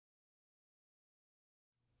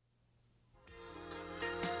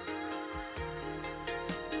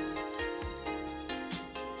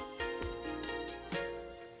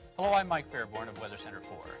I'm Mike Fairborn of Weather Center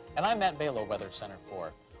 4. And I'm Matt Balo, Weather Center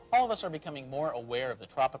 4. All of us are becoming more aware of the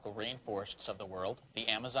tropical rainforests of the world, the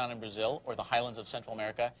Amazon in Brazil or the highlands of Central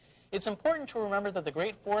America. It's important to remember that the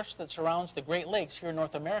great forest that surrounds the Great Lakes here in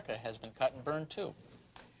North America has been cut and burned too.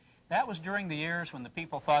 That was during the years when the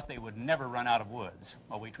people thought they would never run out of woods.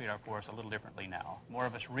 Well, we treat our forests a little differently now. More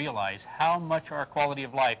of us realize how much our quality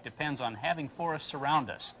of life depends on having forests around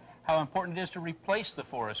us, how important it is to replace the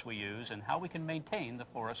forests we use, and how we can maintain the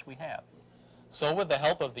forests we have. So with the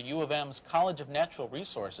help of the U of M's College of Natural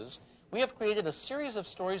Resources, we have created a series of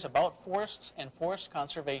stories about forests and forest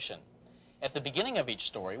conservation. At the beginning of each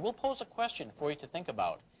story, we'll pose a question for you to think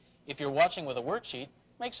about. If you're watching with a worksheet,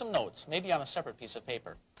 make some notes, maybe on a separate piece of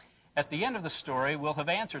paper. At the end of the story, we'll have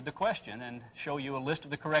answered the question and show you a list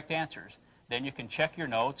of the correct answers. Then you can check your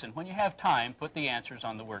notes, and when you have time, put the answers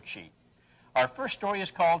on the worksheet. Our first story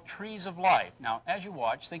is called Trees of Life. Now, as you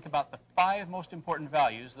watch, think about the 5 most important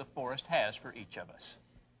values the forest has for each of us.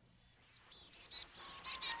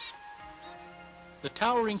 The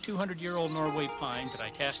towering 200-year-old Norway pines at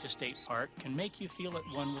Itasca State Park can make you feel at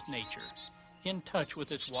one with nature, in touch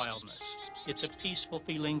with its wildness. It's a peaceful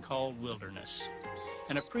feeling called wilderness,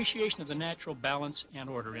 an appreciation of the natural balance and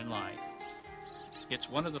order in life. It's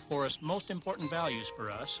one of the forest's most important values for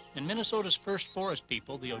us, and Minnesota's first forest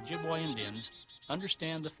people, the Ojibwa Indians,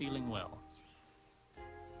 understand the feeling well.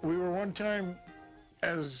 We were one time,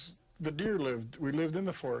 as the deer lived, we lived in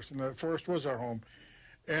the forest, and the forest was our home,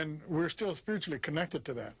 and we're still spiritually connected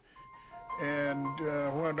to that. And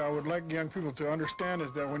what I would like young people to understand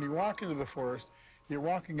is that when you walk into the forest, you're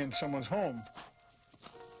walking in someone's home.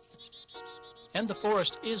 And the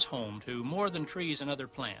forest is home to more than trees and other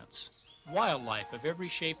plants. Wildlife of every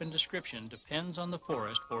shape and description depends on the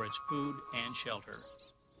forest for its food and shelter.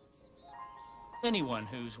 Anyone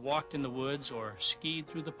who's walked in the woods or skied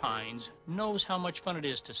through the pines knows how much fun it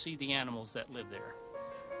is to see the animals that live there.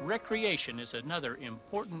 Recreation is another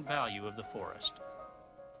important value of the forest.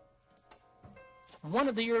 One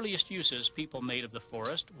of the earliest uses people made of the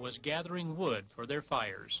forest was gathering wood for their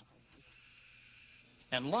fires.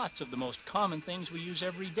 And lots of the most common things we use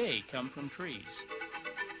every day come from trees.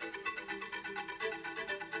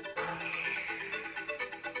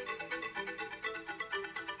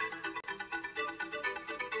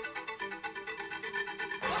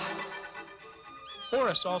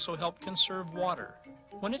 Forests also help conserve water.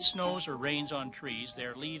 When it snows or rains on trees,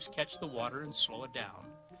 their leaves catch the water and slow it down.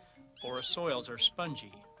 Forest soils are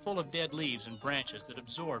spongy, full of dead leaves and branches that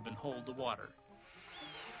absorb and hold the water.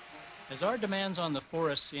 As our demands on the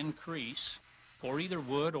forests increase, for either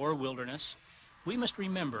wood or wilderness, we must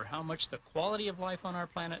remember how much the quality of life on our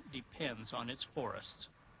planet depends on its forests.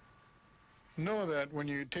 Know that when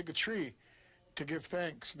you take a tree, to give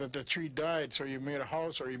thanks that the tree died so you made a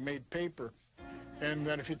house or you made paper, and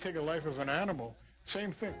that if you take a life of an animal,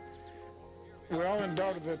 same thing. We're all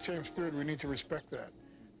endowed with that same spirit. We need to respect that.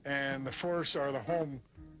 And the forests are the home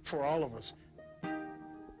for all of us.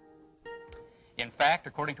 In fact,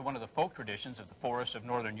 according to one of the folk traditions of the forests of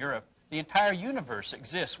Northern Europe, the entire universe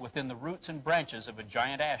exists within the roots and branches of a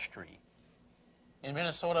giant ash tree. In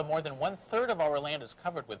Minnesota, more than 1/3 of our land is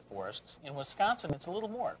covered with forests. In Wisconsin, it's a little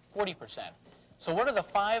more, 40%. So what are the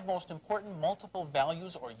 5 most important multiple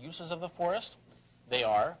values or uses of the forest? They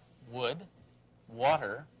are wood,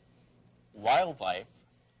 water, wildlife,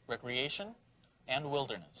 recreation, and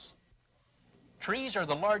wilderness. Trees are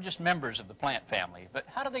the largest members of the plant family, but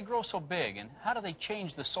how do they grow so big, and how do they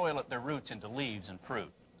change the soil at their roots into leaves and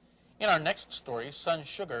fruit? In our next story, Sun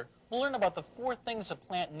Sugar, we'll learn about the 4 things a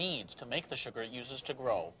plant needs to make the sugar it uses to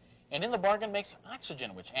grow, and in the bargain makes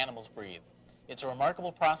oxygen, which animals breathe. It's a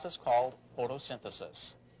remarkable process called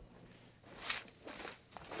photosynthesis.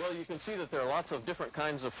 Well, you can see that there are lots of different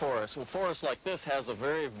kinds of forests. A forest like this has a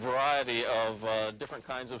very variety of different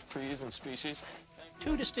kinds of trees and species.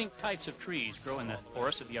 2 distinct types of trees grow in the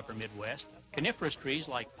forests of the upper Midwest. Coniferous trees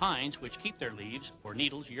like pines, which keep their leaves or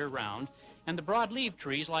needles year-round, and the broad-leaved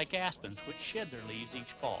trees like aspens, which shed their leaves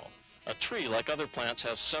each fall. A tree, like other plants,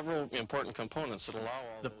 has several important components that allow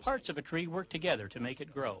all The parts of a tree work together to make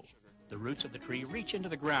it grow. The roots of the tree reach into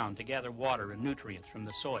the ground to gather water and nutrients from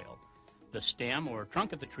the soil. The stem or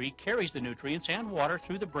trunk of the tree carries the nutrients and water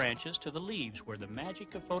through the branches to the leaves, where the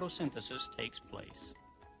magic of photosynthesis takes place.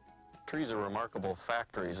 Trees are remarkable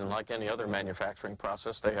factories, and like any other manufacturing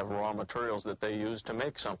process, they have raw materials that they use to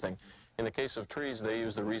make something. In the case of trees, they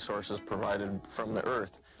use the resources provided from the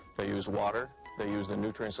earth. They use water, they use the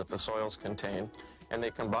nutrients that the soils contain, and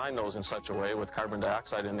they combine those in such a way with carbon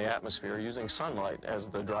dioxide in the atmosphere, using sunlight as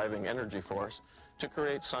the driving energy force, to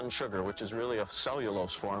create sun sugar, which is really a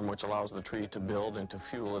cellulose form which allows the tree to build and to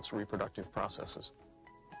fuel its reproductive processes.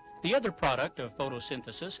 The other product of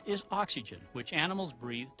photosynthesis is oxygen, which animals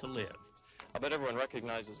breathe to live. I bet everyone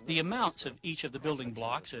recognizes this. The amounts of each of the building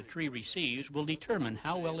blocks a tree receives will determine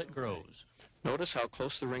how well it grows. Notice how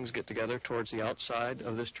close the rings get together towards the outside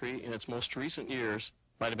of this tree. In its most recent years,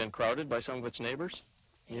 might have been crowded by some of its neighbors.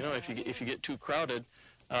 You know, if you get too crowded,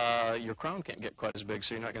 your crown can't get quite as big,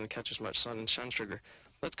 so you're not going to catch as much sun and sun sugar.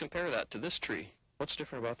 Let's compare that to this tree. What's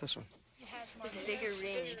different about this one? It has bigger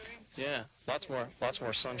rings. Yeah, lots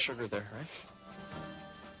more sun sugar there, right?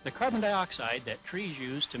 The carbon dioxide that trees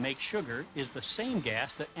use to make sugar is the same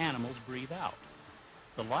gas that animals breathe out.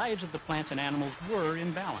 The lives of the plants and animals were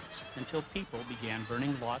in balance until people began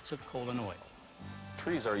burning lots of coal and oil.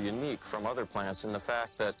 Trees are unique from other plants in the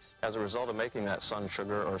fact that as a result of making that sun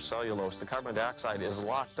sugar or cellulose, the carbon dioxide is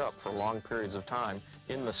locked up for long periods of time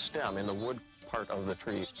in the stem, in the wood part of the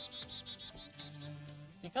tree.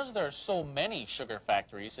 Because there are so many sugar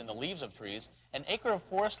factories in the leaves of trees, an acre of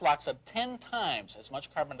forest locks up 10 times as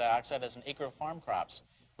much carbon dioxide as an acre of farm crops.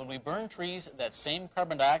 When we burn trees, that same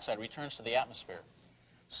carbon dioxide returns to the atmosphere.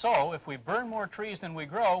 So, if we burn more trees than we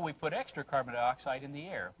grow, we put extra carbon dioxide in the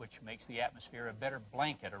air, which makes the atmosphere a better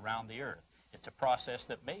blanket around the Earth. It's a process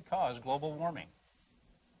that may cause global warming.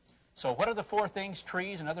 So what are the 4 things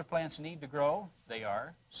trees and other plants need to grow? They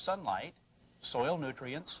are sunlight, soil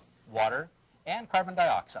nutrients, water, and carbon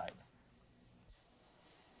dioxide.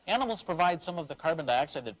 Animals provide some of the carbon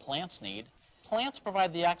dioxide that plants need. Plants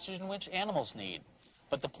provide the oxygen which animals need.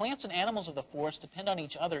 But the plants and animals of the forest depend on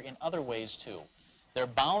each other in other ways too. They're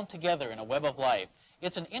bound together in a web of life.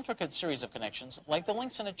 It's an intricate series of connections, like the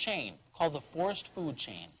links in a chain, called the forest food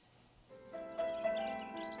chain.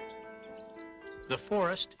 The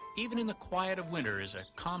forest, even in the quiet of winter, is a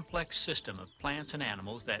complex system of plants and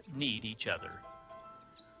animals that need each other.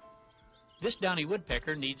 This downy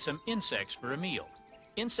woodpecker needs some insects for a meal.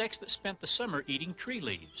 Insects that spent the summer eating tree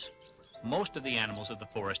leaves. Most of the animals of the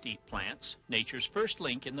forest eat plants, nature's first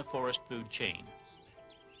link in the forest food chain.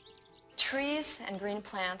 Trees and green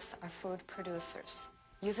plants are food producers.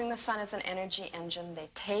 Using the sun as an energy engine, they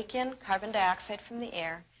take in carbon dioxide from the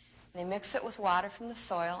air, they mix it with water from the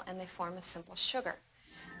soil, and they form a simple sugar.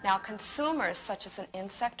 Now, consumers, such as an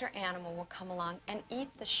insect or animal, will come along and eat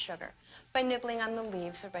the sugar by nibbling on the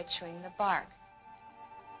leaves or by chewing the bark.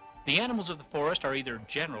 The animals of the forest are either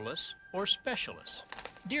generalists or specialists.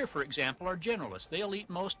 Deer, for example, are generalists. They'll eat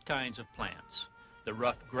most kinds of plants. The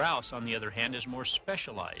ruffed grouse, on the other hand, is more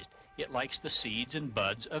specialized. It likes the seeds and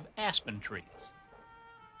buds of aspen trees.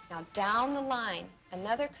 Now, down the line,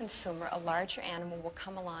 another consumer, a larger animal, will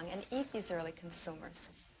come along and eat these early consumers,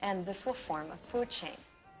 and this will form a food chain.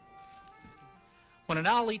 When an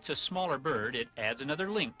owl eats a smaller bird, it adds another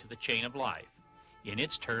link to the chain of life. In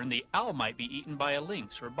its turn, the owl might be eaten by a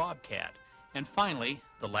lynx or bobcat. And finally,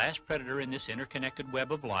 the last predator in this interconnected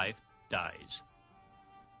web of life dies.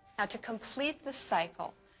 Now, to complete the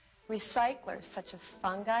cycle, recyclers such as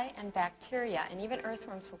fungi and bacteria and even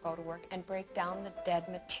earthworms will go to work and break down the dead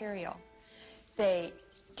material. They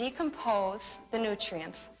decompose the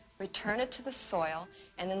nutrients, return it to the soil,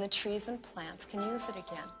 and then the trees and plants can use it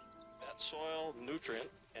again. That soil, nutrient,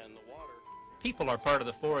 and the water. People are part of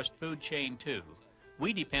the forest food chain too.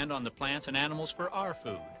 We depend on the plants and animals for our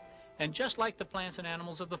food. And just like the plants and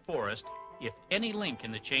animals of the forest, if any link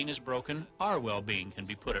in the chain is broken, our well-being can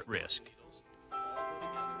be put at risk.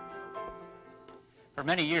 For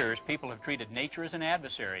many years, people have treated nature as an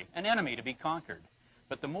adversary, an enemy to be conquered.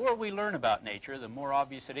 But the more we learn about nature, the more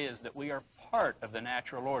obvious it is that we are part of the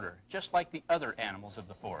natural order, just like the other animals of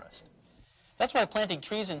the forest. That's why planting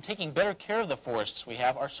trees and taking better care of the forests we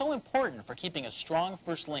have are so important for keeping a strong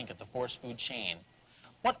first link at the forest food chain.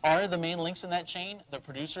 What are the main links in that chain? The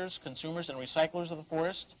producers, consumers, and recyclers of the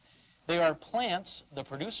forest? They are plants, the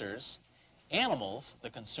producers, animals, the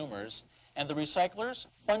consumers, and the recyclers,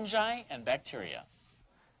 fungi, and bacteria.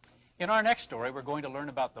 In our next story, we're going to learn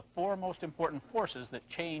about the 4 most important forces that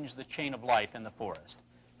change the chain of life in the forest.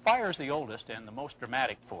 Fire is the oldest and the most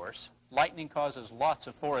dramatic force. Lightning causes lots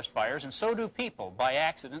of forest fires, and so do people, by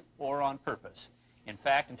accident or on purpose. In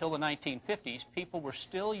fact, until the 1950s, people were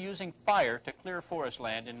still using fire to clear forest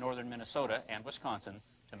land in northern Minnesota and Wisconsin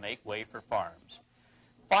to make way for farms.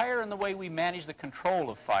 Fire and the way we manage the control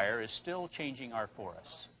of fire is still changing our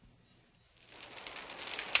forests.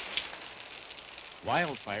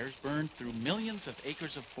 Wildfires burned through millions of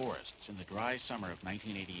acres of forests in the dry summer of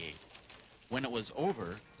 1988. When it was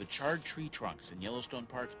over, the charred tree trunks in Yellowstone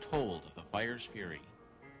Park told of the fire's fury.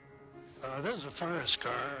 There's a fire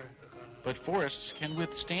scar. But forests can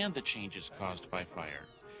withstand the changes caused by fire.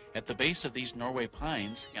 At the base of these Norway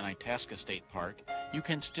pines in Itasca State Park, you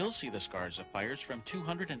can still see the scars of fires from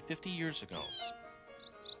 250 years ago.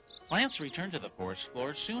 Plants return to the forest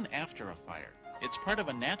floor soon after a fire. It's part of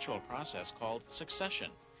a natural process called succession,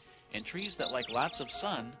 and trees that like lots of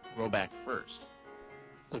sun grow back first.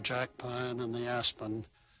 The jack pine and the aspen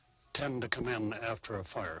tend to come in after a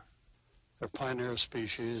fire. They're pioneer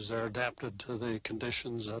species. They're adapted to the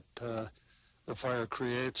conditions that the fire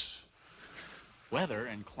creates. Weather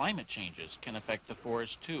and climate changes can affect the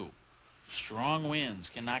forest too. Strong winds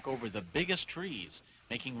can knock over the biggest trees,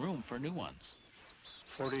 making room for new ones.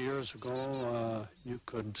 40 years ago, you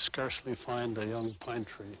could scarcely find a young pine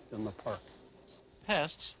tree in the park.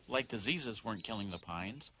 Pests, like diseases, weren't killing the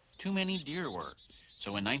pines. Too many deer were.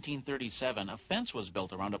 So in 1937, a fence was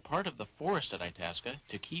built around a part of the forest at Itasca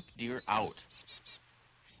to keep deer out.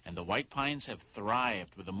 And the white pines have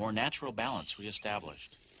thrived with a more natural balance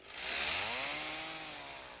reestablished.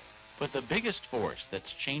 But the biggest force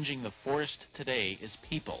that's changing the forest today is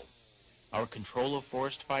people. Our control of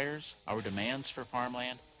forest fires, our demands for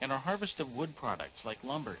farmland, and our harvest of wood products like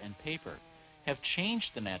lumber and paper have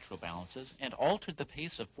changed the natural balances and altered the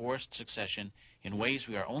pace of forest succession in ways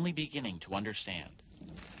we are only beginning to understand.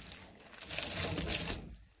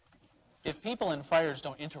 If people and fires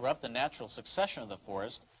don't interrupt the natural succession of the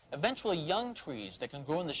forest, eventually young trees that can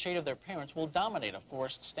grow in the shade of their parents will dominate a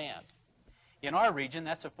forest stand. In our region,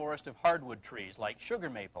 that's a forest of hardwood trees like sugar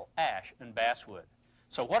maple, ash, and basswood.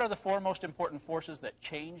 So what are the four most important forces that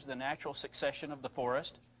change the natural succession of the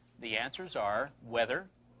forest? The answers are weather,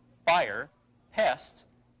 fire, pests,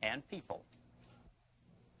 and people.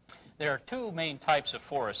 There are two main types of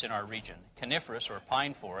forests in our region: coniferous or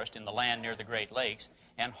pine forest in the land near the Great Lakes,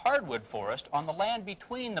 and hardwood forest on the land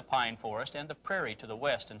between the pine forest and the prairie to the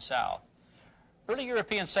west and south. Early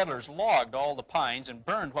European settlers logged all the pines and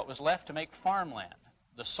burned what was left to make farmland.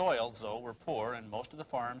 The soils, though, were poor and most of the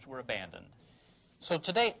farms were abandoned. So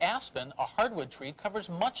today, aspen, a hardwood tree, covers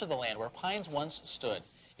much of the land where pines once stood.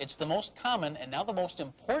 It's the most common and now the most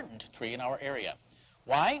important tree in our area.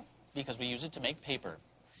 Why? Because we use it to make paper.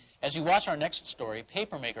 As you watch our next story,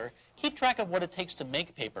 Papermaker, keep track of what it takes to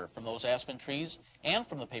make paper from those aspen trees and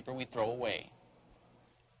from the paper we throw away.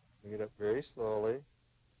 Bring it up very slowly.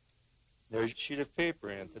 There's a sheet of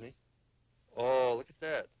paper, Anthony. Oh, look at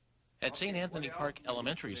that. At St. Anthony Park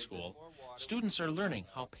Elementary School, students are learning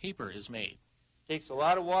how paper is made. Takes a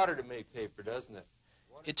lot of water to make paper, doesn't it?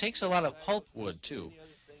 It takes a lot of pulp wood, too.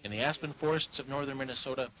 In the aspen forests of northern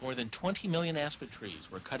Minnesota, more than 20 million aspen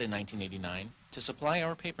trees were cut in 1989 to supply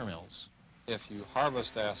our paper mills. If you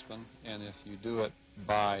harvest aspen, and if you do it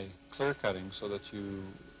by clear cutting so that you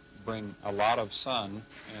bring a lot of sun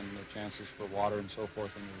and the chances for water and so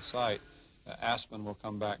forth into the site, aspen will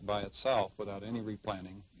come back by itself without any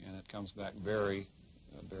replanting, and it comes back very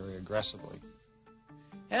aggressively.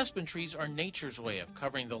 Aspen trees are nature's way of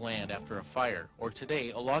covering the land after a fire, or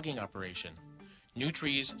today, a logging operation. New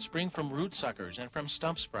trees spring from root suckers and from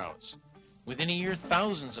stump sprouts. Within a year,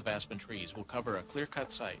 thousands of aspen trees will cover a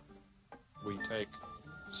clear-cut site. We take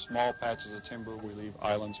small patches of timber, we leave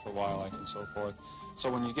islands for wildlife and so forth. So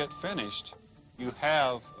when you get finished, you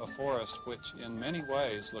have a forest which in many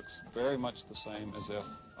ways looks very much the same as if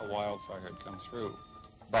a wildfire had come through.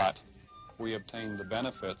 But we obtain the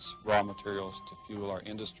benefits, raw materials to fuel our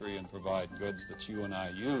industry and provide goods that you and I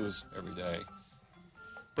use every day.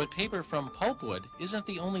 But paper from pulpwood isn't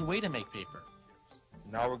the only way to make paper.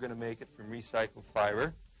 Now we're going to make it from recycled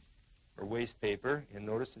fiber or waste paper, and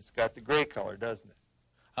notice it's got the gray color, doesn't it?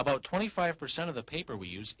 About 25% of the paper we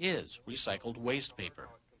use is recycled waste paper.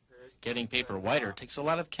 Getting paper whiter takes a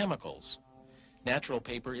lot of chemicals. Natural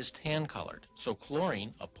paper is tan-colored, so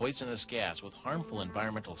chlorine, a poisonous gas with harmful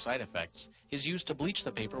environmental side effects, is used to bleach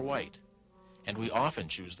the paper white. And we often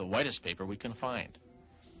choose the whitest paper we can find.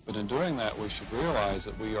 But in doing that, we should realize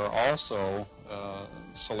that we are also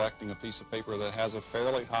selecting a piece of paper that has a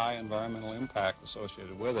fairly high environmental impact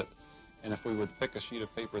associated with it. And if we would pick a sheet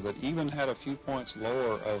of paper that even had a few points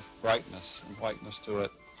lower of brightness and whiteness to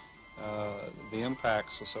it, the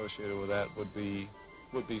impacts associated with that would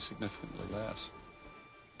be significantly less.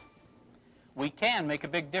 We can make a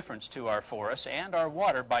big difference to our forests and our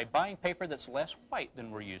water by buying paper that's less white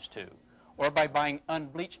than we're used to, or by buying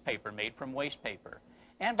unbleached paper made from waste paper.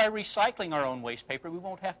 And by recycling our own waste paper, we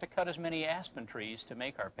won't have to cut as many aspen trees to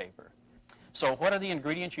make our paper. So what are the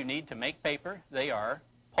ingredients you need to make paper? They are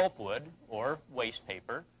pulpwood, or waste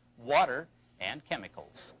paper, water, and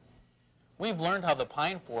chemicals. We've learned how the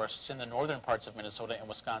pine forests in the northern parts of Minnesota and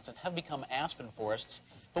Wisconsin have become aspen forests,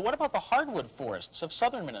 but what about the hardwood forests of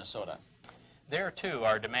southern Minnesota? There, too,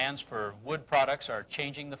 our demands for wood products are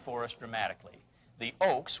changing the forest dramatically. The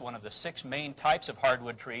oaks, one of the 6 main types of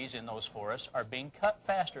hardwood trees in those forests, are being cut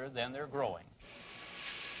faster than they're growing.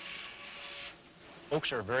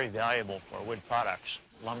 Oaks are very valuable for wood products,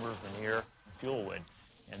 lumber, veneer, and fuel wood,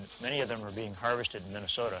 and many of them are being harvested in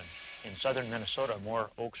Minnesota. In southern Minnesota, more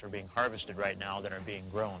oaks are being harvested right now than are being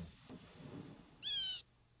grown.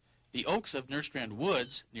 The oaks of Nerstrand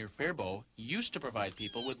Woods, near Faribault, used to provide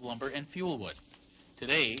people with lumber and fuel wood.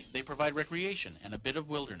 Today, they provide recreation and a bit of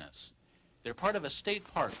wilderness. They're part of a state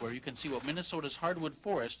park where you can see what Minnesota's hardwood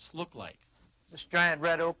forests look like. This giant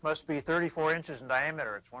red oak must be 34 inches in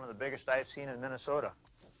diameter. It's one of the biggest I've seen in Minnesota.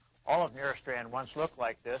 All of Nerstrand once looked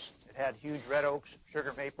like this. It had huge red oaks,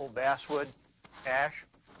 sugar maple, basswood, ash,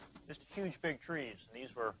 just huge big trees. And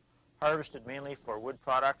these were harvested mainly for wood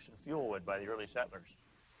products and fuel wood by the early settlers.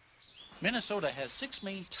 Minnesota has 6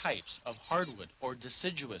 main types of hardwood or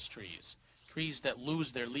deciduous trees, trees that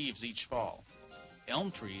lose their leaves each fall.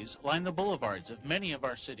 Elm trees line the boulevards of many of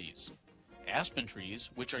our cities. Aspen trees,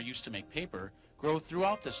 which are used to make paper, grow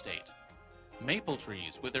throughout the state. Maple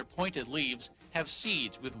trees, with their pointed leaves, have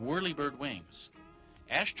seeds with whirlybird wings.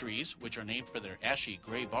 Ash trees, which are named for their ashy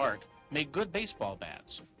gray bark, make good baseball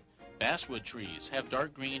bats. Basswood trees have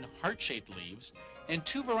dark green, heart-shaped leaves, and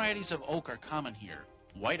 2 varieties of oak are common here,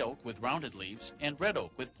 white oak with rounded leaves and red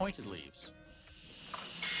oak with pointed leaves.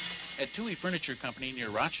 At Toohey Furniture Company near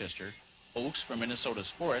Rochester, oaks from Minnesota's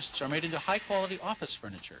forests are made into high-quality office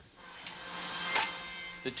furniture.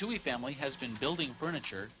 The Toohey family has been building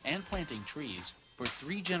furniture and planting trees for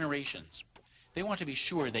 3 generations. They want to be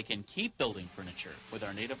sure they can keep building furniture with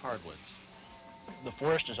our native hardwoods. The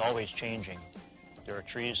forest is always changing. There are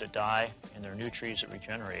trees that die and there are new trees that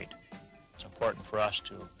regenerate. It's important for us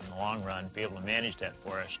to, in the long run, be able to manage that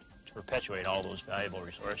forest to perpetuate all those valuable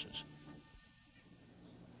resources.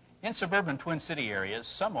 In suburban Twin City areas,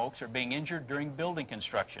 some oaks are being injured during building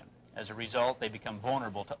construction. As a result, they become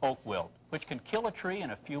vulnerable to oak wilt, which can kill a tree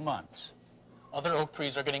in a few months. Other oak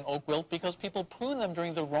trees are getting oak wilt because people prune them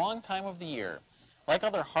during the wrong time of the year. Like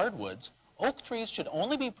other hardwoods, oak trees should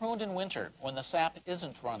only be pruned in winter when the sap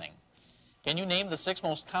isn't running. Can you name the 6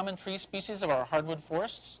 most common tree species of our hardwood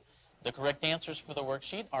forests? The correct answers for the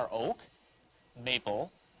worksheet are oak,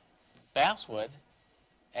 maple, basswood,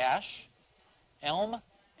 ash, elm,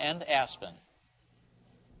 and aspen.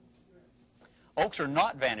 Oaks are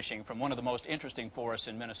not vanishing from one of the most interesting forests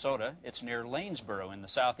in Minnesota. It's near Lanesboro in the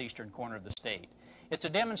southeastern corner of the state. It's a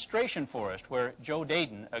demonstration forest where Joe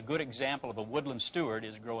Dayton, a good example of a woodland steward,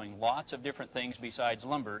 is growing lots of different things besides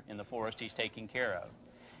lumber in the forest he's taking care of.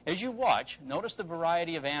 As you watch, notice the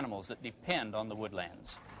variety of animals that depend on the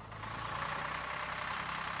woodlands.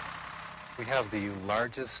 We have the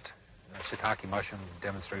largest shiitake mushroom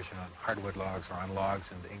demonstration on hardwood logs or on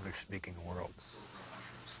logs in the English-speaking world.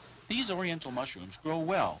 These oriental mushrooms grow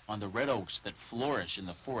well on the red oaks that flourish in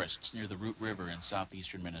the forests near the Root River in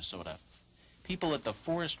southeastern Minnesota. People at the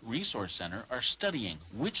Forest Resource Center are studying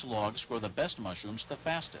which logs grow the best mushrooms the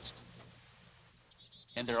fastest.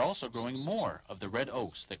 And they're also growing more of the red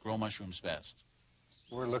oaks that grow mushrooms best.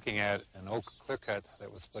 We're looking at an oak clear-cut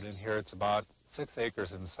that was put in here. It's about 6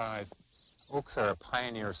 acres in size. Oaks are a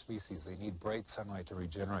pioneer species. They need bright sunlight to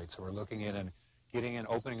regenerate. So we're looking at and getting in,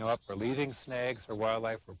 opening up, we're leaving snags for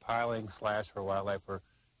wildlife, we're piling slash for wildlife, we're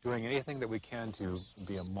doing anything that we can to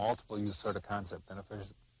be a multiple use sort of concept,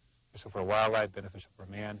 beneficial for wildlife, beneficial for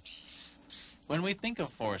man. When we think of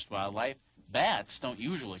forest wildlife, bats don't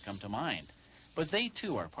usually come to mind, but they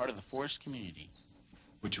too are part of the forest community.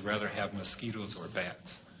 Would you rather have mosquitoes or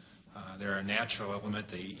bats? They're a natural element.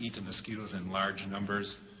 They eat the mosquitoes in large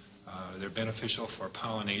numbers. They're beneficial for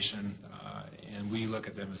pollination, and we look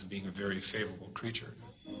at them as being a very favorable creature.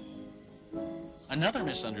 Another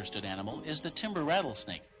misunderstood animal is the timber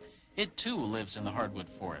rattlesnake. It too lives in the hardwood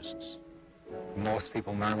forests. Most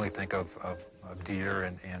people normally think of deer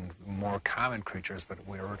and more common creatures, but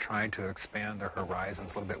we're trying to expand their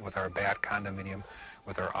horizons a little bit with our bat condominium,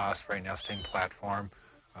 with our osprey nesting platform,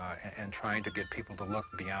 and trying to get people to look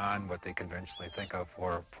beyond what they conventionally think of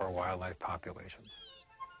for wildlife populations.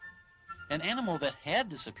 An animal that had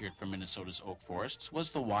disappeared from Minnesota's oak forests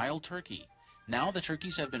was the wild turkey. Now the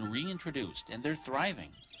turkeys have been reintroduced and they're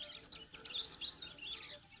thriving.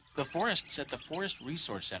 The forests at the Forest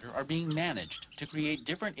Resource Center are being managed to create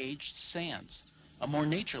different aged stands, a more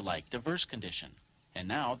nature-like, diverse condition. And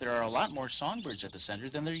now there are a lot more songbirds at the center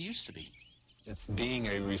than there used to be. It's being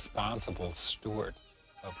a responsible steward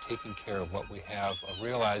of taking care of what we have, of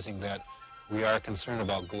realizing that we are concerned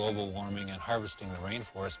about global warming and harvesting the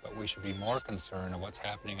rainforest, but we should be more concerned of what's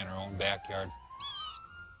happening in our own backyard.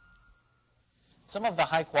 Some of the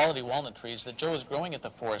high-quality walnut trees that Joe is growing at the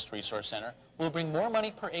Forest Resource Center will bring more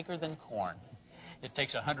money per acre than corn. It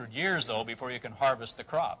takes 100 years, though, before you can harvest the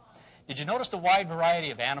crop. Did you notice the wide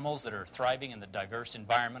variety of animals that are thriving in the diverse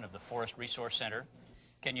environment of the Forest Resource Center?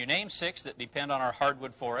 Can you name 6 that depend on our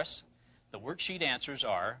hardwood forests? The worksheet answers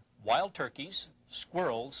are wild turkeys,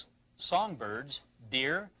 squirrels, songbirds,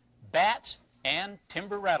 deer, bats, and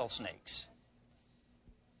timber rattlesnakes.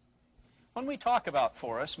 When we talk about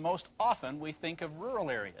forests, most often we think of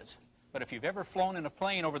rural areas. But if you've ever flown in a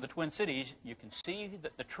plane over the Twin Cities, you can see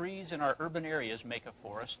that the trees in our urban areas make a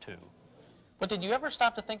forest too. But did you ever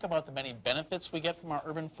stop to think about the many benefits we get from our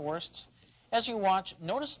urban forests? As you watch,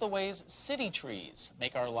 notice the ways city trees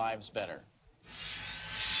make our lives better.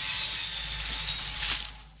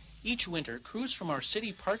 Each winter, crews from our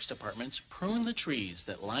city parks departments prune the trees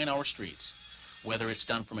that line our streets. Whether it's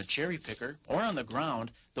done from a cherry picker or on the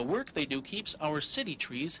ground, the work they do keeps our city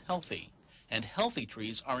trees healthy. And healthy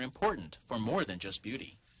trees are important for more than just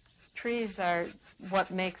beauty. Trees are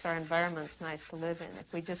what makes our environments nice to live in.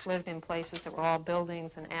 If we just lived in places that were all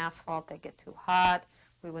buildings and asphalt, they'd get too hot.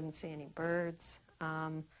 We wouldn't see any birds.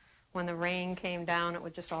 When the rain came down, it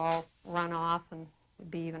would just all run off and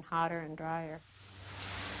it'd be even hotter and drier.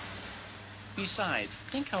 Besides,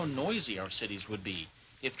 think how noisy our cities would be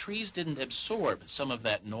if trees didn't absorb some of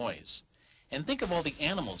that noise. And think of all the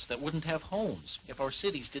animals that wouldn't have homes if our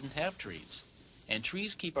cities didn't have trees. And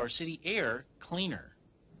trees keep our city air cleaner.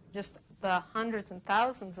 Just the hundreds and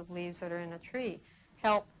thousands of leaves that are in a tree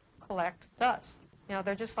help collect dust. You know,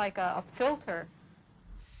 they're just like a filter.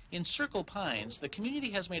 In Circle Pines, the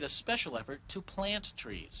community has made a special effort to plant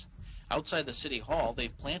trees. Outside the City Hall,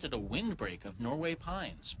 they've planted a windbreak of Norway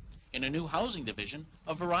pines. In a new housing division,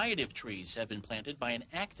 a variety of trees have been planted by an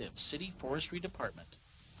active city forestry department.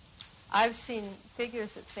 I've seen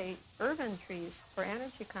figures that say urban trees for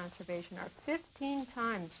energy conservation are 15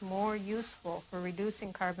 times more useful for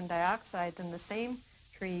reducing carbon dioxide than the same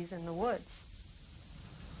trees in the woods.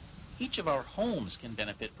 Each of our homes can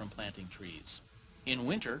benefit from planting trees. In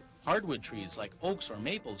winter, hardwood trees like oaks or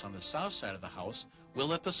maples on the south side of the house will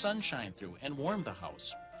let the sun shine through and warm the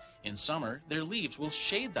house. In summer, their leaves will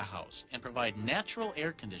shade the house and provide natural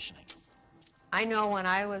air conditioning. I know when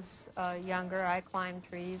I was younger, I climbed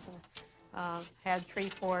trees and had tree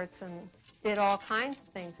forts and did all kinds of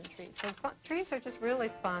things in trees. So trees are just really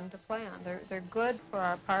fun to play on. They're good for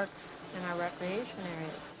our parks and our recreation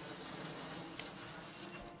areas.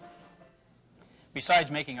 Besides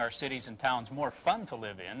making our cities and towns more fun to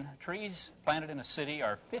live in, trees planted in a city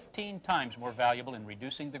are 15 times more valuable in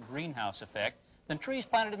reducing the greenhouse effect than trees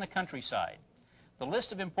planted in the countryside. The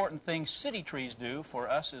list of important things city trees do for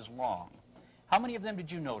us is long. How many of them did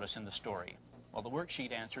you notice in the story? Well, the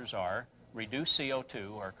worksheet answers are reduce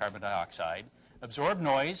CO2, or carbon dioxide, absorb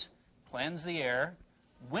noise, cleanse the air,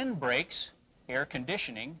 windbreaks, air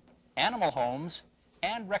conditioning, animal homes,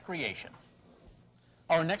 and recreation.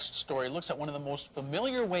 Our next story looks at one of the most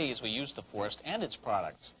familiar ways we use the forest and its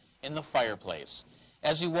products, in the fireplace.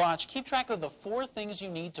 As you watch, keep track of the 4 things you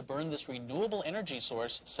need to burn this renewable energy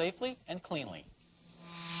source safely and cleanly.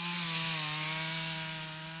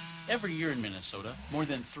 Every year in Minnesota, more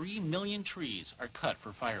than 3 million trees are cut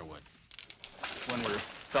for firewood. When we're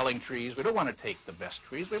felling trees, we don't want to take the best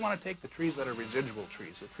trees. We want to take the trees that are residual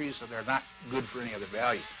trees, the trees that are not good for any other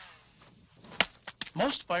value.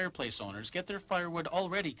 Most fireplace owners get their firewood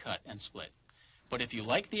already cut and split. But if you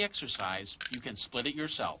like the exercise, you can split it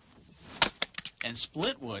yourself. And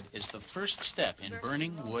split wood is the first step in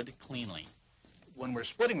burning wood cleanly. When we're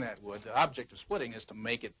splitting that wood, the object of splitting is to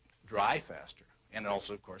make it dry faster, and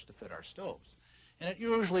also, of course, to fit our stoves. And it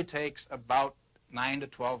usually takes about 9 to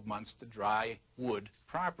 12 months to dry wood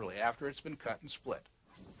properly after it's been cut and split.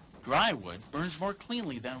 Dry wood burns more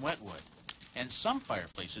cleanly than wet wood. And some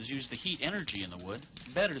fireplaces use the heat energy in the wood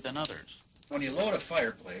better than others. When you load a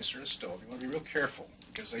fireplace or a stove, you want to be real careful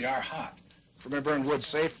because they are hot. If we're going to burn wood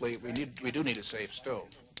safely, we do need a safe stove.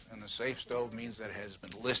 And a safe stove means that it has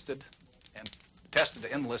been listed and tested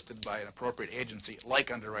and enlisted by an appropriate agency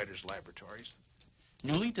like Underwriters Laboratories.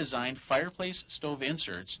 Newly designed fireplace stove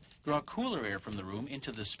inserts draw cooler air from the room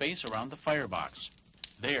into the space around the firebox.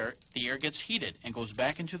 There, the air gets heated and goes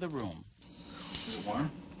back into the room. Is it warm?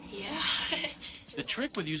 Yeah. The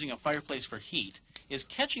trick with using a fireplace for heat is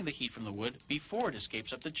catching the heat from the wood before it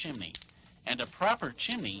escapes up the chimney. And a proper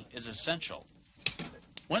chimney is essential.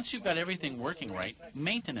 Once you've got everything working right,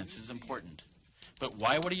 maintenance is important. But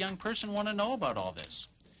why would a young person want to know about all this?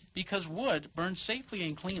 Because wood, burned safely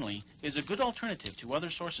and cleanly, is a good alternative to other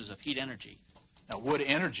sources of heat energy. Now, wood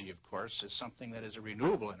energy, of course, is something that is a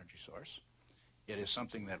renewable energy source. It is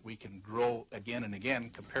something that we can grow again and again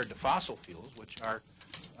compared to fossil fuels, which are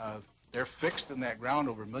they're fixed in that ground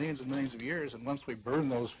over millions and millions of years, and once we burn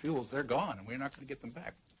those fuels, they're gone, and we're not going to get them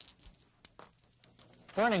back.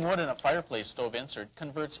 Burning wood in a fireplace stove insert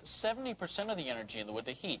converts 70% of the energy in the wood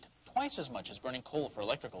to heat, twice as much as burning coal for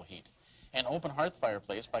electrical heat. An open hearth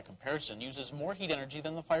fireplace, by comparison, uses more heat energy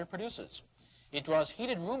than the fire produces. It draws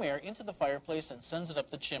heated room air into the fireplace and sends it up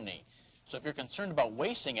the chimney. So if you're concerned about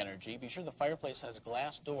wasting energy, be sure the fireplace has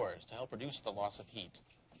glass doors to help reduce the loss of heat.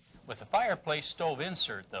 With the fireplace stove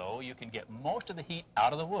insert, though, you can get most of the heat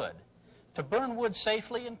out of the wood. To burn wood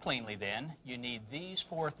safely and cleanly, then, you need these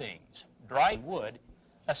 4 things: dry wood,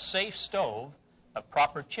 a safe stove, a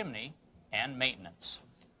proper chimney, and maintenance.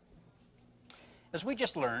 As we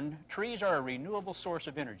just learned, trees are a renewable source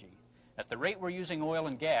of energy. At the rate we're using oil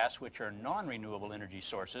and gas, which are non-renewable energy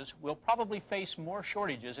sources, we'll probably face more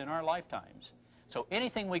shortages in our lifetimes. So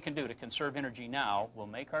anything we can do to conserve energy now will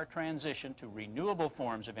make our transition to renewable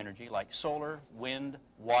forms of energy like solar, wind,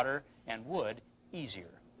 water, and wood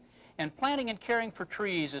easier. And planting and caring for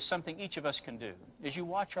trees is something each of us can do. As you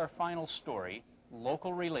watch our final story,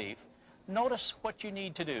 Local Relief, notice what you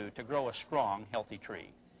need to do to grow a strong, healthy tree.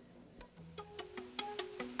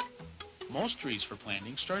 Most trees for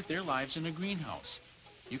planting start their lives in a greenhouse.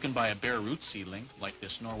 You can buy a bare root seedling, like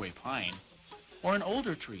this Norway pine, or an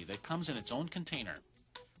older tree that comes in its own container.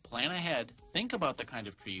 Plan ahead, think about the kind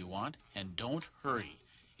of tree you want, and don't hurry.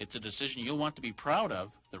 It's a decision you'll want to be proud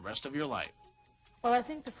of the rest of your life. Well, I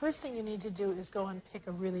think the first thing you need to do is go and pick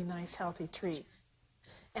a really nice, healthy tree.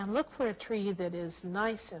 And look for a tree that is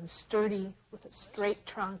nice and sturdy with a straight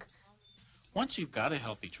trunk. Once you've got a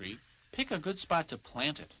healthy tree, pick a good spot to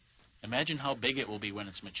plant it. Imagine how big it will be when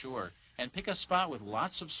it's mature, and pick a spot with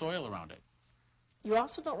lots of soil around it. You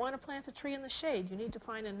also don't want to plant a tree in the shade. You need to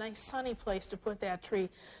find a nice sunny place to put that tree,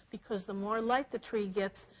 because the more light the tree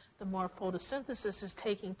gets, the more photosynthesis is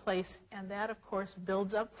taking place, and that, of course,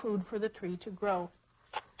 builds up food for the tree to grow.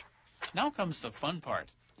 Now comes the fun part,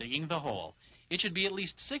 digging the hole. It should be at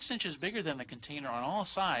least 6 inches bigger than the container on all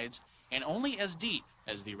sides, and only as deep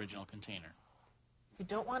as the original container. You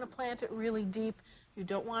don't want to plant it really deep. You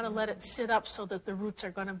don't want to let it sit up so that the roots are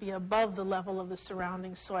going to be above the level of the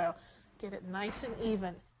surrounding soil. Get it nice and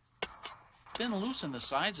even. Then loosen the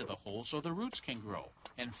sides of the hole so the roots can grow,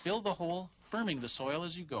 and fill the hole, firming the soil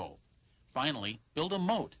as you go. Finally, build a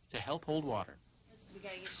moat to help hold water. We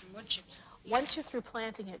got to get some wood chips. Once you're through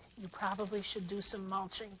planting it, you probably should do some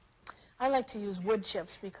mulching. I like to use wood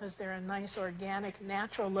chips because they're a nice, organic,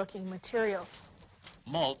 natural-looking material.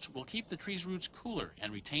 Mulch will keep the tree's roots cooler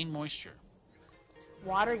and retain moisture.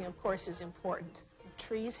 Watering, of course, is important.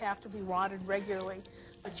 Trees have to be watered regularly,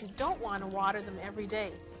 but you don't want to water them every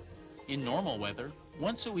day. In normal weather,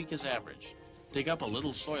 once a week is average. Dig up a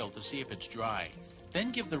little soil to see if it's dry.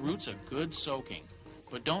 Then give the roots a good soaking,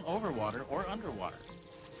 but don't overwater or underwater.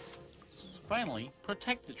 Finally,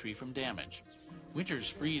 protect the tree from damage. Winter's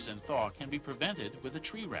freeze and thaw can be prevented with a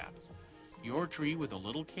tree wrap. Your tree, with a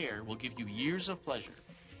little care, will give you years of pleasure.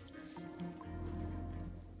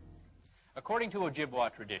 According to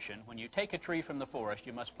Ojibwa tradition, when you take a tree from the forest,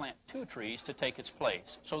 you must plant 2 trees to take its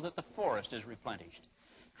place so that the forest is replenished.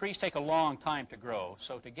 Trees take a long time to grow,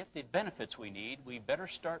 so to get the benefits we need, we better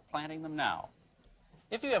start planting them now.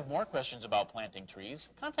 If you have more questions about planting trees,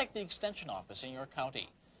 contact the Extension Office in your county.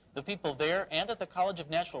 The people there and at the College of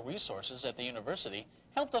Natural Resources at the university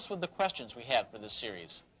helped us with the questions we had for this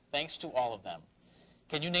series. Thanks to all of them.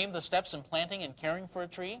 Can you name the steps in planting and caring for a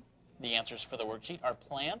tree? The answers for the worksheet are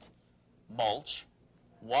plant, mulch,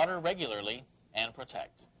 water regularly, and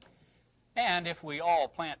protect. And if we all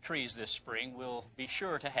plant trees this spring, we'll be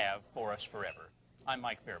sure to have forests forever. I'm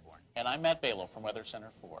Mike Fairborn. And I'm Matt Balow from Weather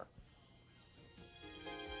Center 4.